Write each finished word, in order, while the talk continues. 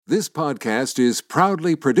This podcast is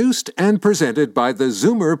proudly produced and presented by the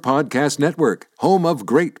Zoomer Podcast Network, home of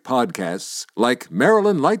great podcasts like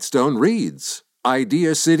Marilyn Lightstone Reads,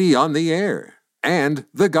 Idea City on the Air, and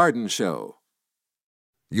The Garden Show.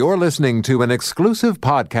 You're listening to an exclusive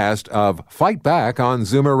podcast of Fight Back on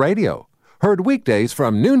Zoomer Radio, heard weekdays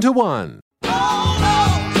from noon to 1.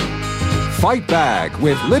 Fight Back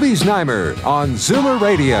with Libby Znaimer on Zoomer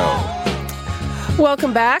Radio.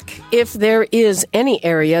 Welcome back. If there is any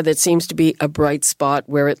area that seems to be a bright spot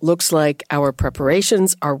where it looks like our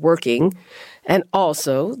preparations are working, and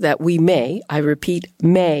also that we may, I repeat,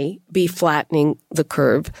 may be flattening the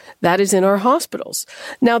curve, that is in our hospitals.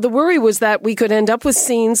 Now, the worry was that we could end up with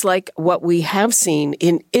scenes like what we have seen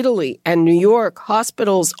in Italy and New York,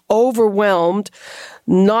 hospitals overwhelmed,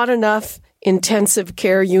 not enough intensive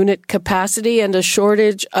care unit capacity, and a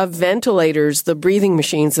shortage of ventilators, the breathing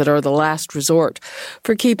machines that are the last resort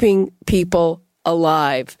for keeping people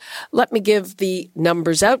alive. Let me give the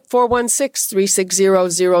numbers out.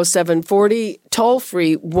 416-360-0740, toll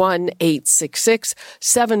free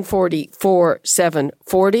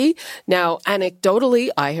 1-866-740-4740. Now, anecdotally,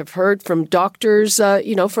 I have heard from doctors,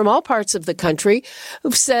 from all parts of the country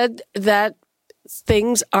who've said that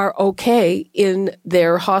things are okay in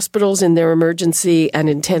their hospitals, in their emergency and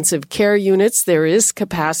intensive care units. There is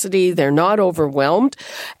capacity. They're not overwhelmed.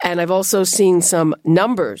 And I've also seen some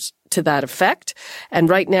numbers to that effect. And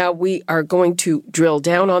right now we are going to drill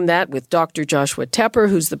down on that with Dr. Joshua Tepper,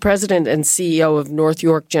 who's the president and CEO of North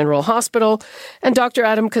York General Hospital, and Dr.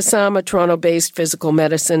 Adam Kassam, a Toronto-based physical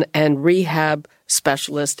medicine and rehab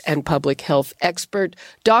specialist and public health expert.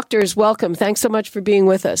 Doctors, welcome. Thanks so much for being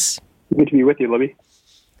with us. Good to be with you, Libby.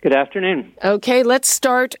 Good afternoon. Okay, let's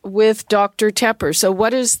start with Dr. Tepper. So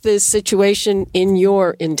what is the situation in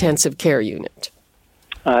your intensive care unit?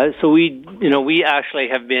 So we actually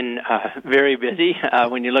have been very busy.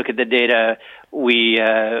 When you look at the data, we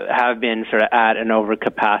have been sort of at an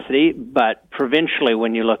overcapacity. But provincially,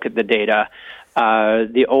 when you look at the data,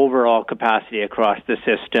 the overall capacity across the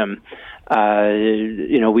system,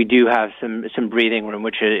 we do have some breathing room,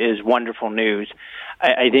 which is wonderful news.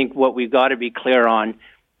 I think what we've got to be clear on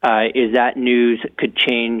is that news could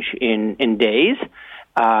change in days,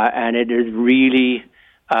 and it is really,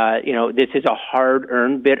 this is a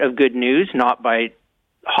hard-earned bit of good news, not by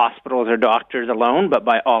hospitals or doctors alone, but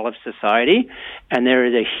by all of society. And there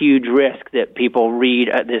is a huge risk that people read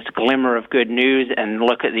this glimmer of good news and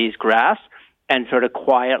look at these graphs and sort of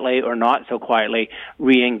quietly or not so quietly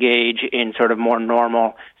re-engage in sort of more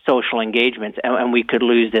normal social engagements, and we could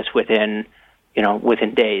lose this within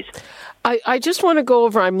days. I just want to go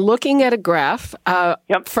over, I'm looking at a graph.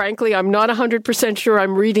 Yep. Frankly, I'm not 100% sure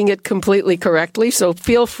I'm reading it completely correctly, so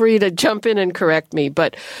feel free to jump in and correct me.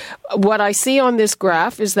 But what I see on this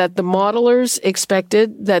graph is that the modelers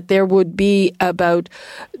expected that there would be about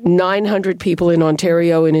 900 people in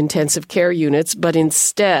Ontario in intensive care units, but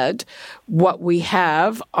instead what we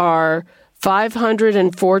have are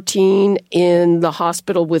 514 in the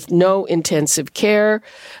hospital with no intensive care,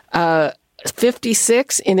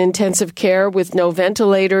 56 in intensive care with no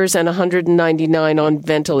ventilators, and 199 on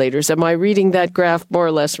ventilators. Am I reading that graph more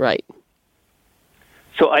or less right?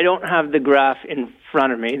 So I don't have the graph in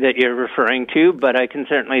front of me that you're referring to, but I can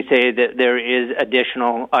certainly say that there is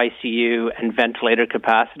additional ICU and ventilator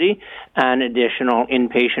capacity and additional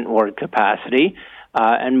inpatient ward capacity,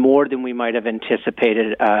 and more than we might have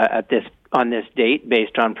anticipated on this date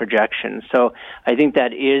based on projections. So I think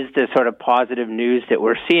that is the sort of positive news that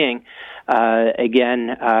we're seeing.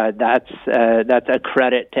 That's a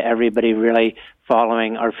credit to everybody really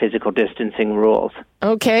following our physical distancing rules.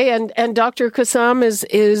 Okay, and Dr. Kassam,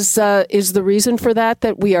 is the reason for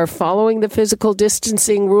that we are following the physical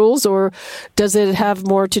distancing rules, or does it have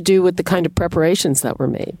more to do with the kind of preparations that were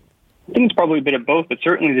made? I think it's probably a bit of both, but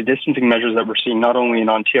certainly the distancing measures that we're seeing not only in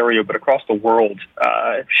Ontario but across the world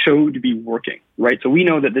show to be working, right? So we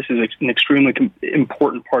know that this is an extremely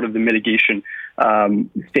important part of the mitigation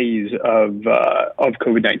phase of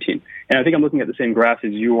COVID-19. And I think I'm looking at the same graph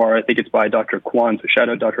as you are. I think it's by Dr. Kwan, so shout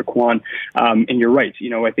out Dr. Kwan. And you're right.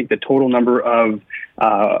 I think the total number of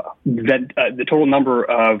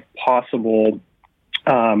possible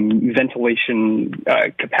ventilation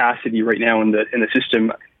capacity right now in the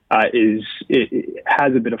system it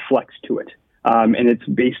has a bit of flex to it. And it's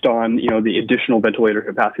based on, the additional ventilator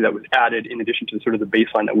capacity that was added in addition to sort of the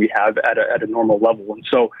baseline that we have at a normal level. And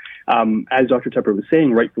so, as Dr. Tepper was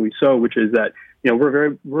saying, rightfully so, which is that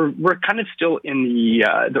we're kind of still in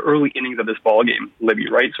the early innings of this ball game, Libby,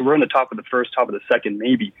 right? So we're on the top of the first, top of the second,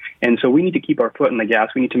 maybe. And so we need to keep our foot on the gas.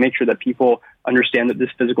 We need to make sure that people understand that this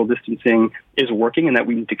physical distancing is working and that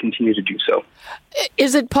we need to continue to do so.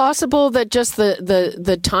 Is it possible that just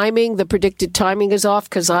the timing, the predicted timing is off?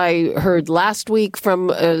 Because I heard last week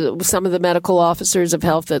from some of the medical officers of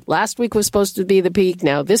health that last week was supposed to be the peak.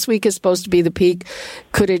 Now this week is supposed to be the peak.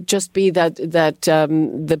 Could it just be that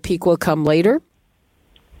the peak will come later?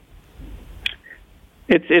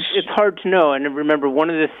 It's hard to know. And remember, one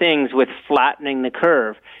of the things with flattening the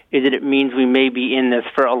curve is that it means we may be in this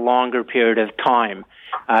for a longer period of time.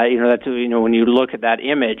 That's when you look at that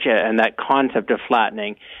image and that concept of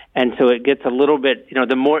flattening, and so it gets a little bit,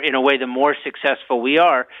 the more successful we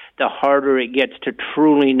are, the harder it gets to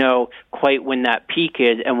truly know quite when that peak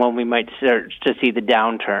is and when we might start to see the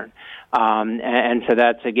downturn. And so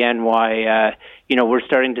that's again why we're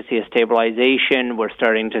starting to see a stabilization. We're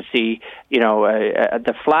starting to see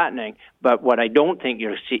the flattening. But what I don't think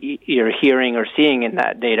you're hearing or seeing in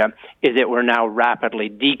that data is that we're now rapidly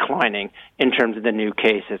declining in terms of the new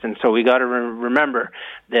cases. And so we got to remember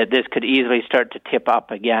that this could easily start to tip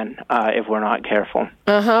up again if we're not careful.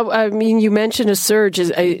 I mean, you mentioned a surge.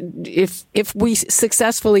 If we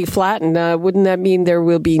successfully flatten, wouldn't that mean there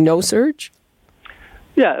will be no surge?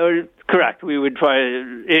 Yeah, correct. We would try,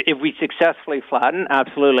 if we successfully flatten,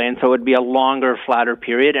 absolutely. And so it would be a longer, flatter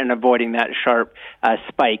period and avoiding that sharp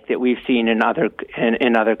spike that we've seen in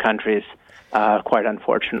other countries, quite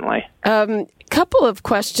unfortunately. Couple of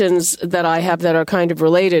questions that I have that are kind of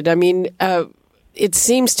related. I mean, it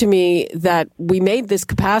seems to me that we made this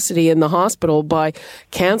capacity in the hospital by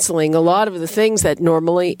canceling a lot of the things that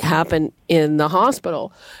normally happen in the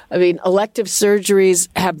hospital. I mean, elective surgeries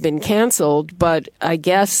have been canceled, but I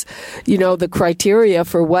guess, the criteria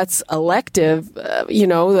for what's elective, a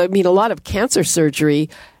lot of cancer surgery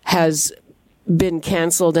has been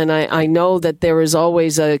canceled, and I know that there is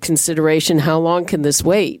always a consideration, how long can this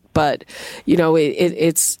wait? But,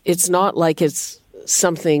 it's not like it's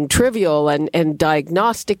something trivial, and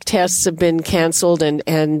diagnostic tests have been canceled,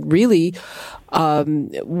 and really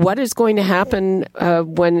what is going to happen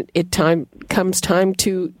when comes time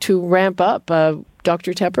to ramp up,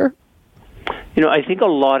 Dr. Tepper? I think a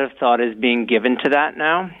lot of thought is being given to that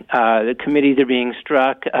now. The committees are being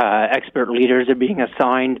struck, expert leaders are being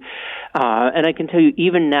assigned, and I can tell you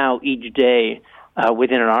even now, each day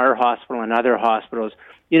within our hospital and other hospitals,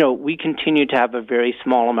 we continue to have a very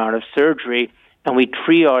small amount of surgery, and we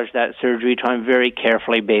triage that surgery time very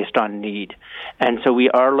carefully based on need. And so we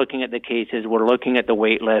are looking at the cases, we're looking at the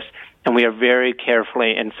wait list, and we are very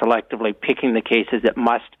carefully and selectively picking the cases that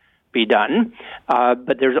must be done.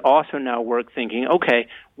 But there's also now work thinking, okay,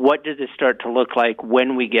 what does this start to look like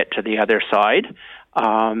when we get to the other side?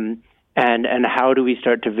 And how do we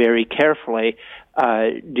start to very carefully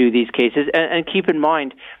do these cases? And keep in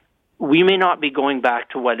mind, we may not be going back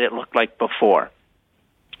to what it looked like before.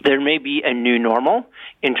 There may be a new normal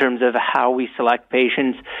in terms of how we select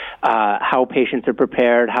patients, how patients are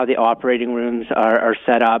prepared, how the operating rooms are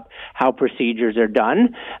set up, how procedures are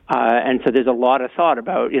done. And so there's a lot of thought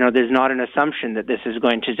about, there's not an assumption that this is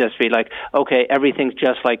going to just be like, okay, everything's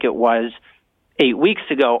just like it was 8 weeks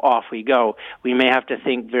ago, off we go. We may have to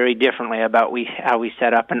think very differently about how we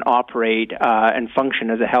set up and operate and function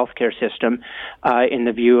as a healthcare system in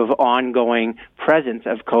the view of ongoing presence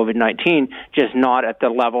of COVID-19, just not at the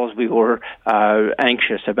levels we were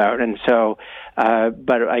anxious about. And so,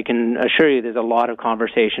 but I can assure you there's a lot of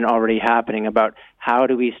conversation already happening about how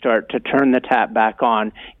do we start to turn the tap back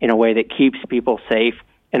on in a way that keeps people safe,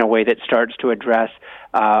 in a way that starts to address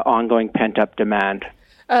ongoing pent-up demand.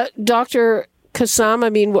 Dr. Kassam, I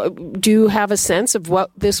mean, do you have a sense of what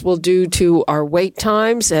this will do to our wait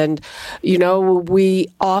times? And, we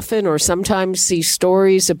often or sometimes see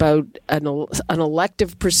stories about an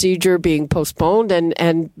elective procedure being postponed and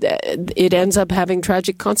it ends up having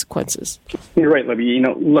tragic consequences. You're right, Libby.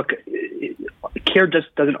 Look, care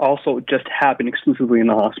just doesn't also just happen exclusively in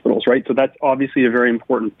the hospitals, right? So that's obviously a very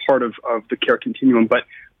important part of the care continuum, but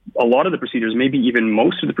a lot of the procedures, maybe even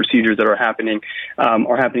most of the procedures that are happening in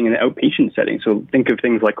the outpatient setting. So think of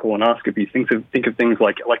things like colonoscopies. Think of things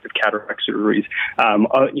like elective cataract surgeries.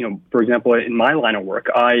 For example, in my line of work,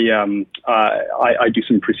 I do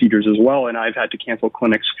some procedures as well, and I've had to cancel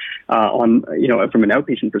clinics from an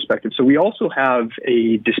outpatient perspective. So we also have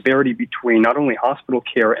a disparity between not only hospital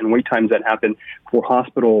care and wait times that happen for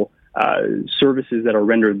hospital services that are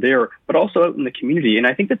rendered there, but also out in the community. And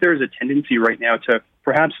I think that there is a tendency right now to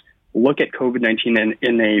perhaps look at COVID-19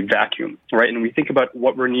 in a vacuum, right? And we think about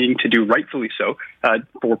what we're needing to do, rightfully so,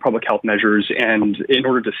 for public health measures and in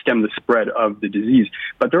order to stem the spread of the disease.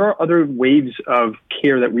 But there are other waves of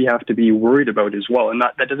care that we have to be worried about as well. And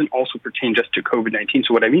that doesn't also pertain just to COVID-19.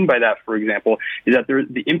 So what I mean by that, for example, is that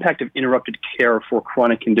the impact of interrupted care for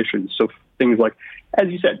chronic conditions. So things like, as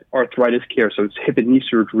you said, arthritis care, so it's hip and knee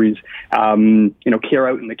surgeries, care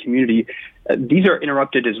out in the community. These are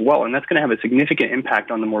interrupted as well, and that's going to have a significant impact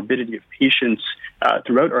on the morbidity of patients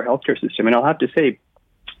throughout our healthcare system. And I'll have to say,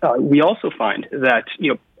 we also find that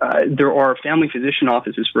there are family physician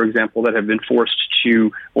offices, for example, that have been forced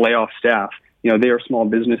to lay off staff. They are small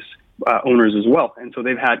business owners as well, and so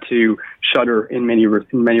they've had to shutter in many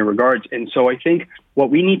regards. And so I think what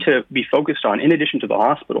we need to be focused on, in addition to the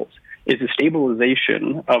hospitals, is the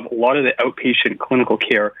stabilization of a lot of the outpatient clinical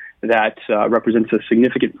care that represents a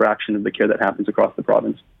significant fraction of the care that happens across the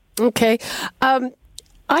province. Okay. I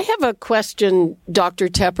have a question, Dr.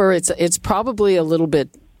 Tepper. It's probably a little bit,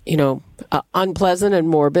 unpleasant and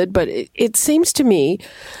morbid, but it seems to me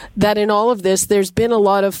that in all of this, there's been a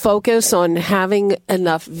lot of focus on having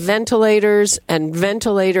enough ventilators and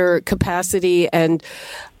ventilator capacity, and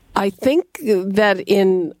I think that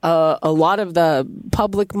in a lot of the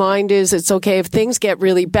public mind is it's okay if things get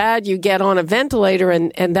really bad, you get on a ventilator,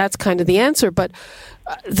 and that's kind of the answer. But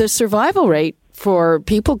the survival rate for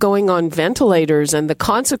people going on ventilators and the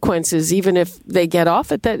consequences, even if they get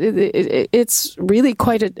off it, it's really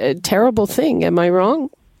quite a terrible thing. Am I wrong?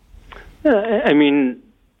 I mean,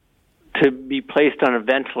 to be placed on a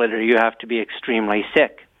ventilator, you have to be extremely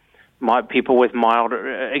sick. People with mild,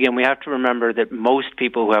 again, we have to remember that most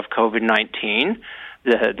people who have COVID-19,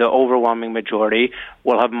 the overwhelming majority,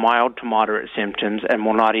 will have mild to moderate symptoms and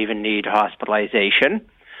will not even need hospitalization.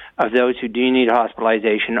 Of those who do need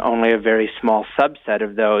hospitalization, only a very small subset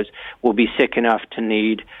of those will be sick enough to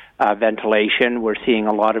need ventilation. We're seeing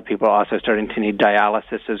a lot of people also starting to need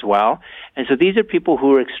dialysis as well. And so these are people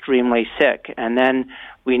who are extremely sick. And then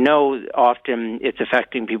we know often it's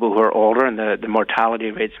affecting people who are older, and the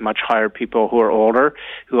mortality rate's much higher people who are older,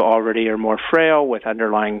 who already are more frail with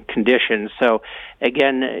underlying conditions. So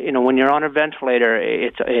again, when you're on a ventilator,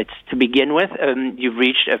 it's to begin with, you've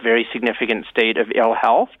reached a very significant state of ill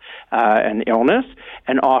health and illness,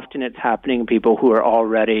 and often it's happening in people who are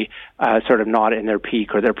already sort of not in their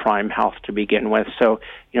peak or their prime health to begin with. So,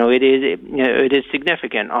 it is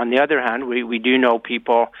significant. On the other hand, we do know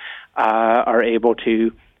people are able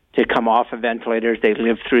to come off of ventilators. They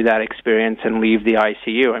live through that experience and leave the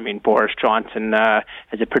ICU. I mean, Boris Johnson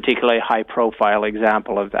is a particularly high-profile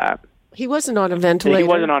example of that. He wasn't on a ventilator. He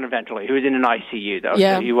wasn't on a ventilator. He was in an ICU, though.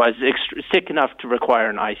 Yeah. So he was sick enough to require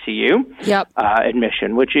an ICU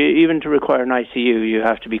admission, which even to require an ICU, you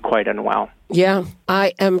have to be quite unwell. Yeah,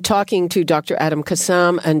 I am talking to Dr. Adam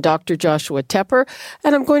Kassam and Dr. Joshua Tepper,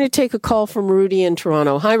 and I'm going to take a call from Rudy in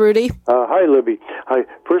Toronto. Hi, Rudy. Hi, Libby. Hi.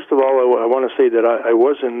 First of all, I want to say that I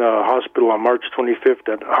was in hospital on March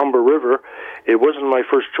 25th at Humber River. It wasn't my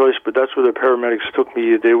first choice, but that's where the paramedics took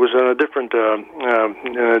me. It was on a different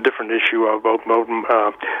issue about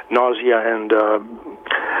nausea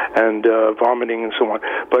and vomiting and so on.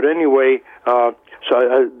 But anyway, the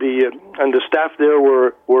staff there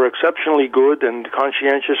were exceptionally good and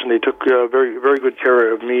conscientious, and they took very very good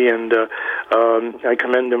care of me, and I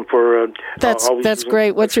commend them for. That's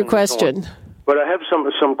great. What's your question? But I have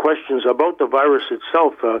some questions about the virus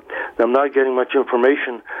itself. I'm not getting much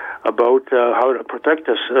information about how to protect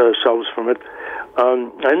ourselves from it.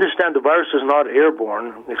 I understand the virus is not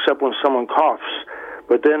airborne except when someone coughs.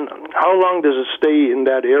 But then, how long does it stay in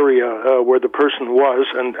that area where the person was,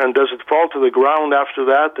 and does it fall to the ground after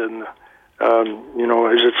that? And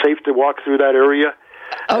is it safe to walk through that area?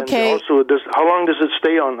 Okay. And also, how long does it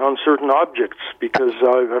stay on certain objects? Because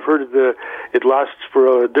I've heard it lasts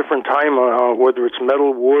for a different time, whether it's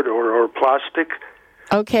metal, wood, or plastic.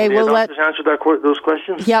 Okay, we'll let answer those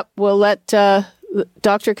questions. Yep, we'll let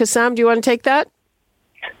Dr. Kassam. Do you want to take that?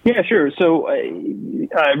 Yeah, sure. So,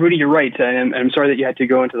 Rudy, you're right. I'm sorry that you had to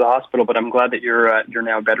go into the hospital, but I'm glad that you're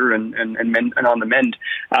now better and on the mend.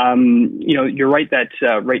 You're right that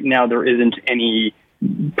right now there isn't any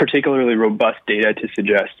particularly robust data to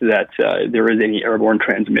suggest that there is any airborne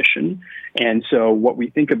transmission. And so what we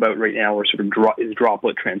think about right now is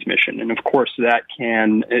droplet transmission. And of course, that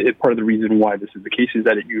part of the reason why this is the case is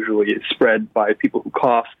that it usually is spread by people who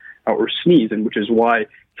cough or sneeze, and which is why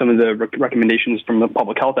some of the recommendations from the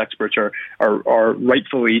public health experts are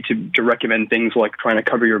rightfully to recommend things like trying to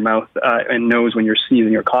cover your mouth and nose when you're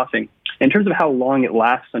sneezing or coughing. In terms of how long it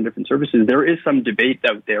lasts on different surfaces, there is some debate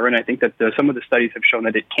out there, and I think that some of the studies have shown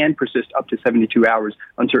that it can persist up to 72 hours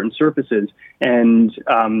on certain surfaces, and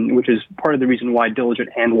which is part of the reason why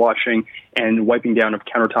diligent hand washing and wiping down of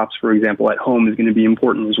countertops, for example, at home is going to be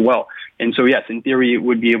important as well. And so, yes, in theory, it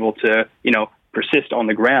would be able to, persist on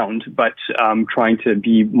the ground, but trying to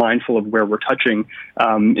be mindful of where we're touching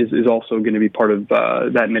is also going to be part of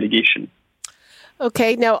that mitigation.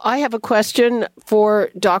 Okay, now I have a question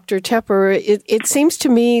for Dr. Tepper. It seems to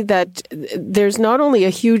me that there's not only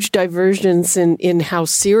a huge divergence in how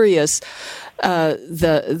serious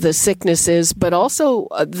the sickness is, but also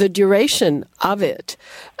the duration of it.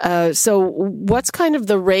 So what's kind of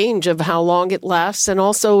the range of how long it lasts? And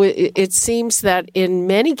also it seems that in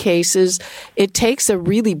many cases it takes a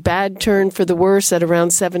really bad turn for the worse at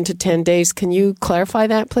around 7 to 10 days. Can you clarify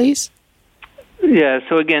that, please? Yeah,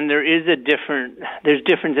 so again, there's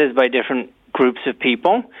differences by different groups of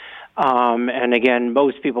people. And again,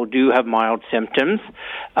 most people do have mild symptoms.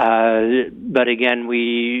 But again,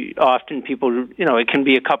 it can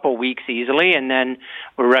be a couple weeks easily, and then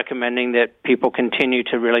we're recommending that people continue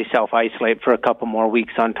to really self-isolate for a couple more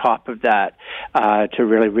weeks on top of that to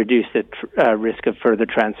really reduce the risk of further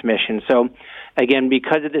transmission. So again,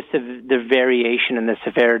 because of the variation in the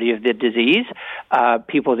severity of the disease,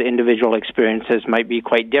 people's individual experiences might be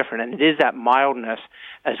quite different. And it is that mildness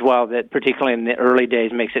as well that, particularly in the early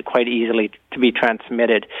days, makes it quite easily to be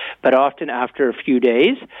transmitted. But often after a few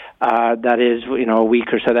days, that is, a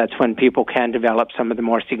week or so, that's when people can develop some of the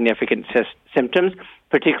more significant symptoms,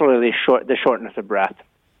 particularly the shortness of breath.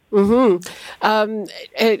 Mm-hmm.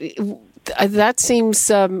 That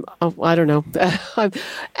seems, I don't know.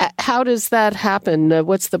 How does that happen?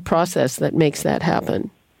 What's the process that makes that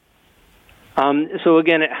happen? So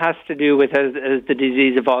again, it has to do with as the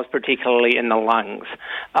disease evolves, particularly in the lungs,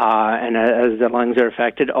 and as the lungs are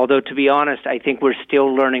affected. Although, to be honest, I think we're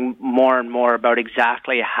still learning more and more about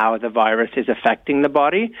exactly how the virus is affecting the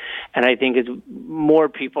body. And I think as more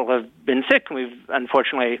people have been sick, we've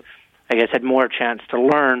unfortunately, had more chance to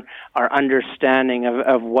learn, our understanding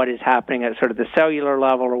of what is happening at sort of the cellular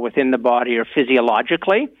level or within the body or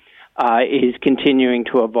physiologically is continuing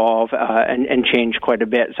to evolve and change quite a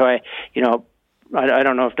bit. So I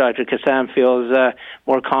don't know if Dr. Kassam feels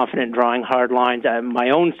more confident drawing hard lines. My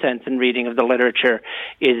own sense in reading of the literature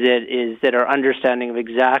is that our understanding of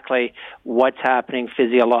exactly what's happening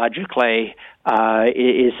physiologically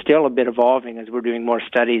is still a bit evolving as we're doing more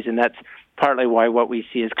studies, and that's partly why what we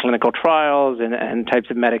see as clinical trials and types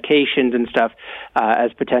of medications and stuff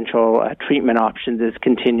as potential treatment options is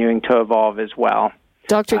continuing to evolve as well.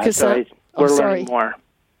 Dr. Kassam, we're learning more.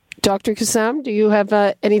 Dr. Kassam, do you have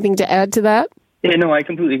anything to add to that? Yeah, no, I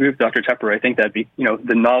completely agree with Dr. Tepper. I think that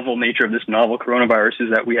the novel nature of this novel coronavirus is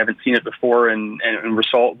that we haven't seen it before, and we're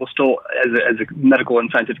still as a medical and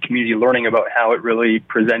scientific community learning about how it really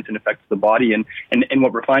presents and affects the body. And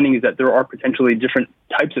what we're finding is that there are potentially different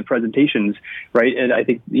types of presentations, right? And I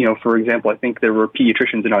think, for example, I think there were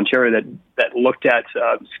pediatricians in Ontario that looked at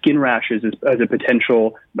skin rashes as a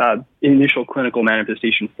potential initial clinical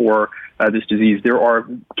manifestation for this disease. There are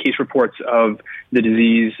case reports of the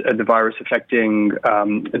disease, the virus affecting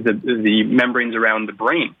the membranes around the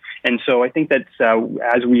brain. And so I think that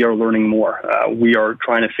as we are learning more, we are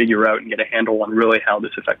trying to figure out and get a handle on really how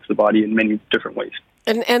this affects the body in many different ways.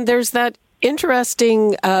 And there's that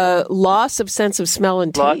interesting loss of sense of smell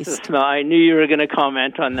and taste. Loss of smell. I knew you were going to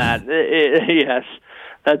comment on that. Yes.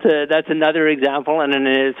 That's another example, and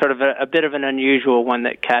it's sort of a bit of an unusual one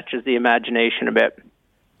that catches the imagination a bit.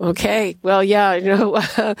 Okay. Well, yeah,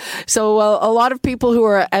 so a lot of people who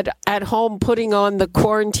are at home putting on the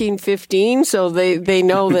quarantine 15, so they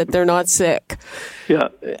know that they're not sick. Yeah.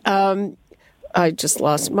 I just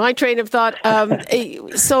lost my train of thought.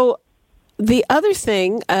 So the other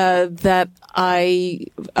thing that I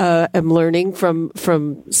am learning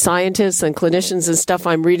from scientists and clinicians and stuff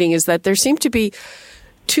I'm reading is that there seem to be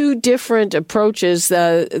two different approaches.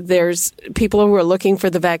 There's people who are looking for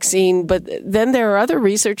the vaccine, but then there are other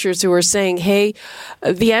researchers who are saying, hey,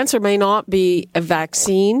 the answer may not be a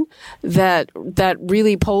vaccine, that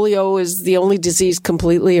really polio is the only disease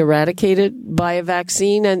completely eradicated by a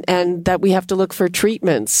vaccine, and that we have to look for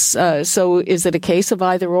treatments. So is it a case of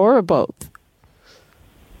either or both?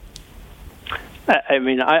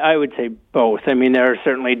 I would say both. I mean, there are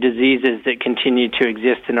certainly diseases that continue to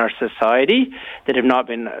exist in our society that have not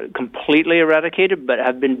been completely eradicated, but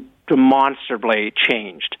have been demonstrably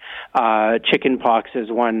changed. Chickenpox is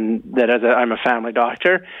one that, I'm a family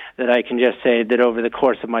doctor, that I can just say that over the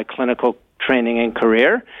course of my clinical training and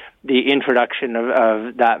career, the introduction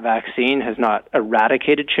of that vaccine has not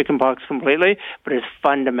eradicated chickenpox completely, but has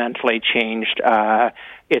fundamentally changed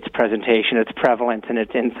its presentation, its prevalence, and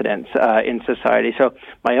its incidence in society. So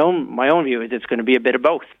my own view is it's going to be a bit of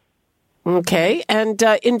both. Okay. And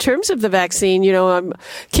in terms of the vaccine, I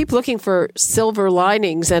keep looking for silver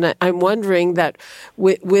linings, and I'm wondering that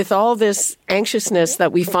with all this anxiousness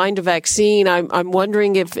that we find a vaccine, I'm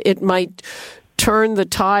wondering if it might turn the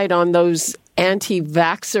tide on those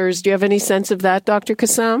anti-vaxxers. Do you have any sense of that, Dr.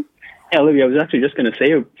 Kassam? Yeah, Libby, I was actually just going to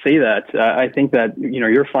say that. I think that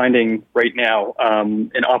you're finding right now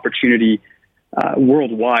an opportunity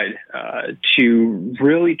worldwide to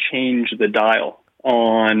really change the dial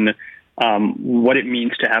on what it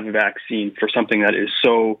means to have a vaccine for something that is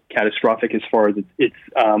so catastrophic as far as its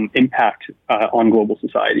impact on global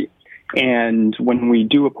society. And when we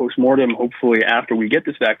do a postmortem, hopefully after we get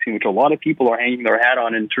this vaccine, which a lot of people are hanging their hat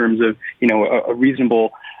on in terms of, a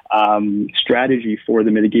reasonable strategy for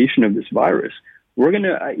the mitigation of this virus,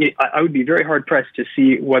 I would be very hard pressed to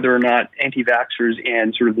see whether or not anti-vaxxers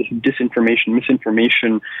and sort of this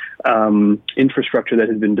misinformation infrastructure that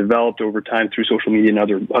has been developed over time through social media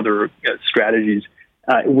and other strategies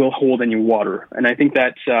will hold any water. And I think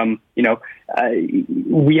that,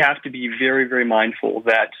 we have to be very, very mindful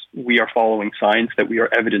that we are following science, that we are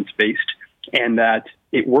evidence-based, and that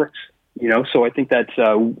it works. So I think that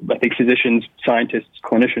physicians, scientists,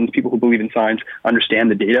 clinicians, people who believe in science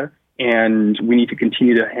understand the data, and we need to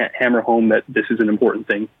continue to hammer home that this is an important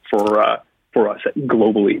thing for us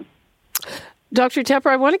globally. Dr. Tepper,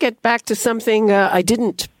 I want to get back to something I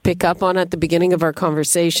didn't pick up on at the beginning of our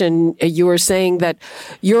conversation. You were saying that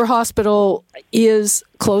your hospital is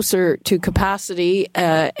closer to capacity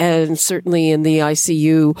and certainly in the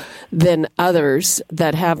ICU than others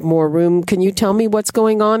that have more room. Can you tell me what's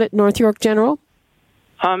going on at North York General?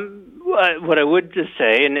 What I would just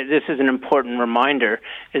say, and this is an important reminder,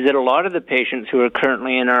 is that a lot of the patients who are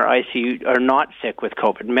currently in our ICU are not sick with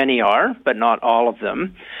COVID. Many are, but not all of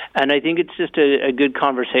them. And I think it's just a good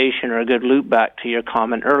conversation or a good loop back to your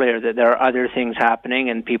comment earlier that there are other things happening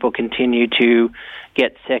and people continue to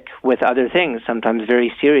get sick with other things, sometimes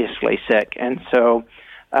very seriously sick. And so,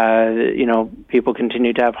 people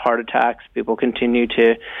continue to have heart attacks, people continue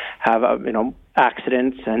to have,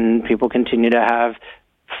 accidents, and people continue to have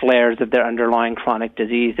flares of their underlying chronic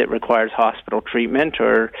disease that requires hospital treatment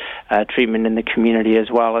or treatment in the community, as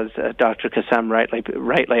well as Dr. Kassam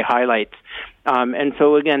rightly highlights. And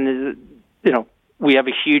so again, we have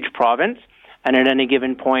a huge province, and at any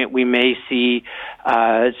given point, we may see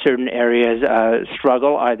certain areas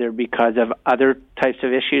struggle either because of other types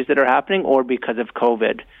of issues that are happening or because of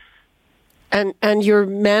COVID. And you're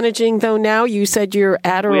managing though now? You said you're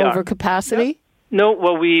at or over capacity? Yep. No,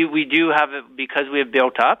 well, we do have, because we have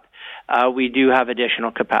built up, we do have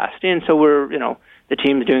additional capacity. And so the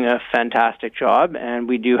team's doing a fantastic job, and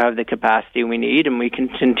we do have the capacity we need, and we can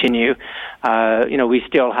continue. We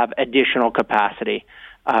still have additional capacity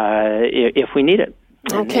if we need it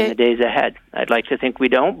in the days ahead. I'd like to think we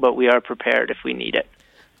don't, but we are prepared if we need it.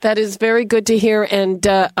 That is very good to hear, and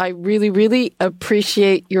I really, really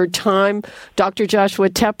appreciate your time, Dr. Joshua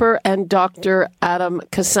Tepper and Dr. Adam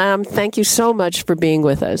Kassam. Thank you so much for being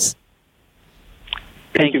with us.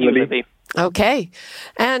 Thank you, Libby. Okay,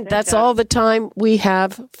 and that's all the time we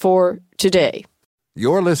have for today.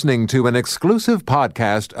 You're listening to an exclusive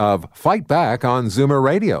podcast of Fight Back on Zoomer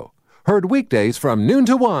Radio, heard weekdays from noon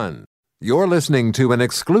to 1. You're listening to an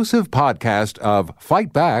exclusive podcast of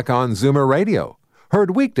Fight Back on Zoomer Radio,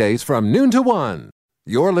 heard weekdays from noon to 1.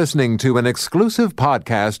 You're listening to an exclusive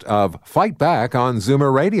podcast of Fight Back on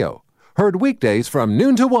Zoomer Radio, heard weekdays from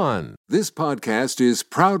noon to 1. This podcast is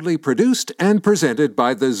proudly produced and presented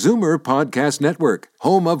by the Zoomer Podcast Network,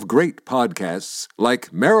 home of great podcasts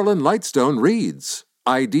like Marilyn Lightstone Reads,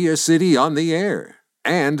 Idea City on the Air,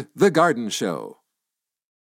 and The Garden Show.